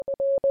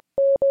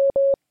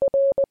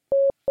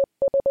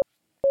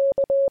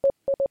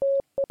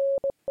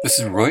This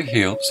is Roy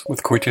Hales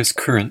with Cortes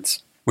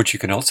Currents, which you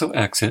can also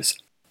access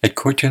at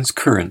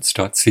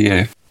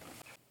cortescurrents.ca.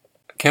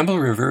 Campbell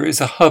River is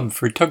a hub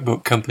for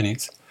tugboat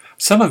companies.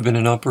 Some have been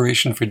in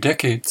operation for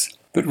decades,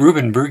 but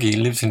Ruben Berge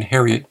lives in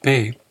Harriet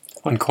Bay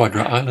on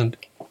Quadra Island.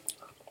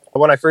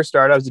 When I first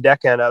started, I was a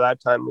deckhand. At that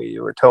time, we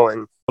were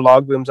towing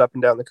log booms up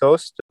and down the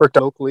coast. Worked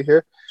locally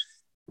here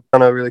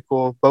on a really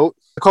cool boat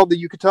called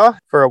the Yucatán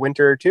for a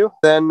winter or two.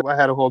 Then I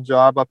had a whole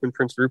job up in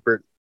Prince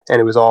Rupert, and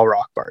it was all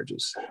rock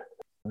barges.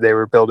 They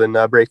were building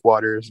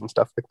breakwaters and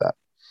stuff like that.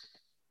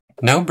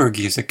 Now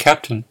Berge is a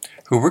captain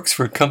who works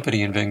for a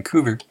company in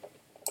Vancouver.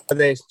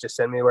 They just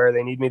send me where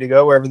they need me to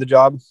go, wherever the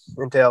job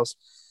entails.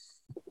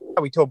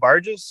 We tow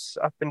barges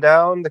up and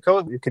down the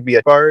coast. It could be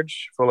a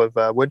barge full of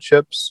wood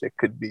chips. It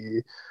could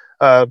be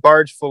a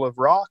barge full of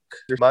rock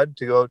or mud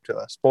to go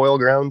to spoil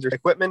grounds or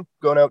equipment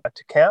going out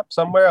to camp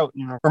somewhere out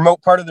in a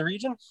remote part of the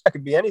region. That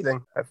could be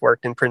anything. I've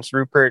worked in Prince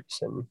Rupert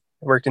and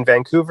worked in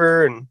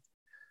Vancouver and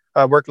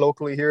worked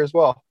locally here as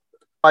well.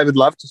 I would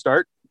love to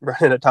start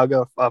running a tug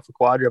off a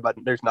Quadra, but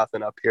there's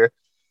nothing up here.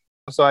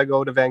 So I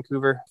go to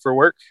Vancouver for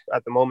work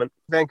at the moment.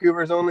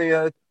 Vancouver's only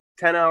a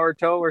 10-hour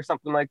tow or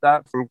something like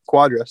that from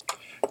Quadra.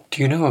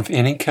 Do you know of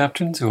any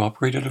captains who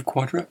operate out of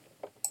Quadra?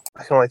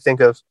 I can only think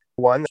of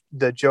one.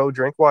 The Joe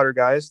Drinkwater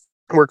guys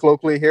work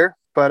locally here,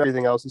 but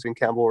everything else is in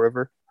Campbell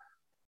River.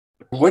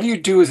 What do you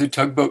do as a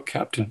tugboat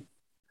captain?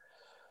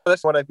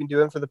 That's what I've been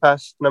doing for the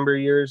past number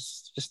of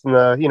years, just in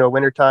the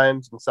winter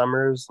times and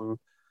summers. And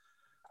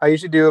I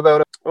usually do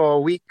about a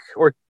week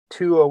or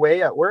two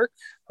away at work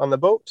on the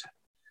boat,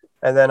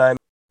 and then I'm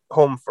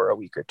home for a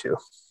week or two.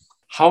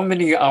 How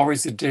many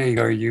hours a day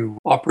are you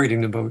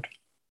operating the boat?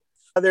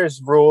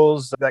 There's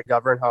rules that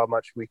govern how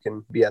much we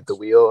can be at the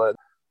wheel.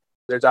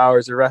 There's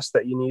hours of rest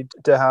that you need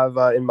to have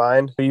in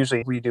mind.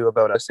 Usually we do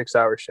about a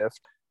 6-hour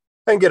shift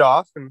and get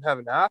off and have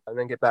a nap and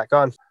then get back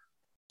on.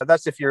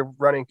 That's if you're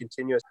running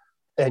continuous,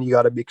 and you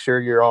got to make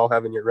sure you're all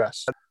having your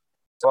rest.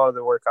 A lot of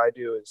the work I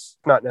do is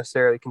not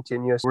necessarily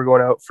continuous. We're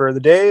going out for the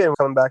day and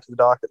coming back to the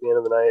dock at the end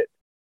of the night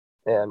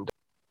and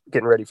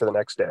getting ready for the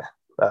next day.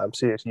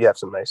 So you have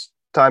some nice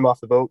time off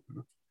the boat.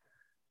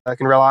 I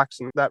can relax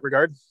in that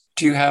regard.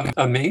 Do you have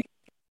a mate?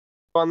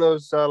 On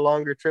those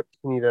longer trips,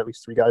 you need at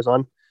least 3 guys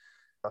on.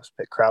 It's a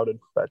bit crowded,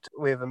 but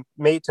we have a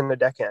mate and a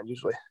deckhand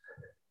usually.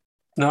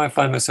 Now I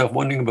find myself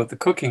wondering about the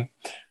cooking.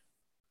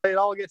 It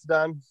all gets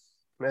done.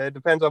 It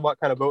depends on what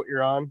kind of boat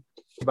you're on,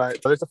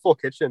 but there's a full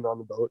kitchen on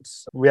the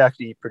boats. We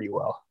actually eat pretty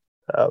well.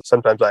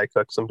 Sometimes I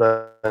cook,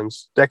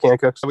 sometimes deckhand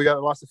cooks. We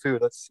got lots of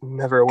food. That's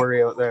never a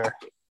worry out there.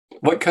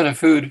 What kind of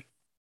food?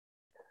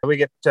 We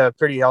get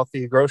pretty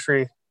healthy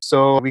grocery,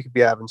 so we could be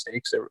having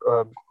steaks,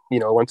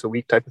 once a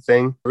week type of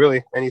thing.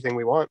 Really, anything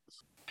we want.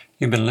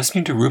 You've been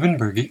listening to Ruben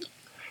Berge,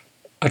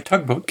 a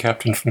tugboat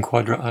captain from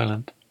Quadra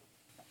Island.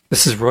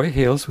 This is Roy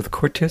Hales with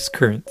Cortes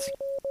Currents.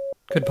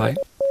 Goodbye.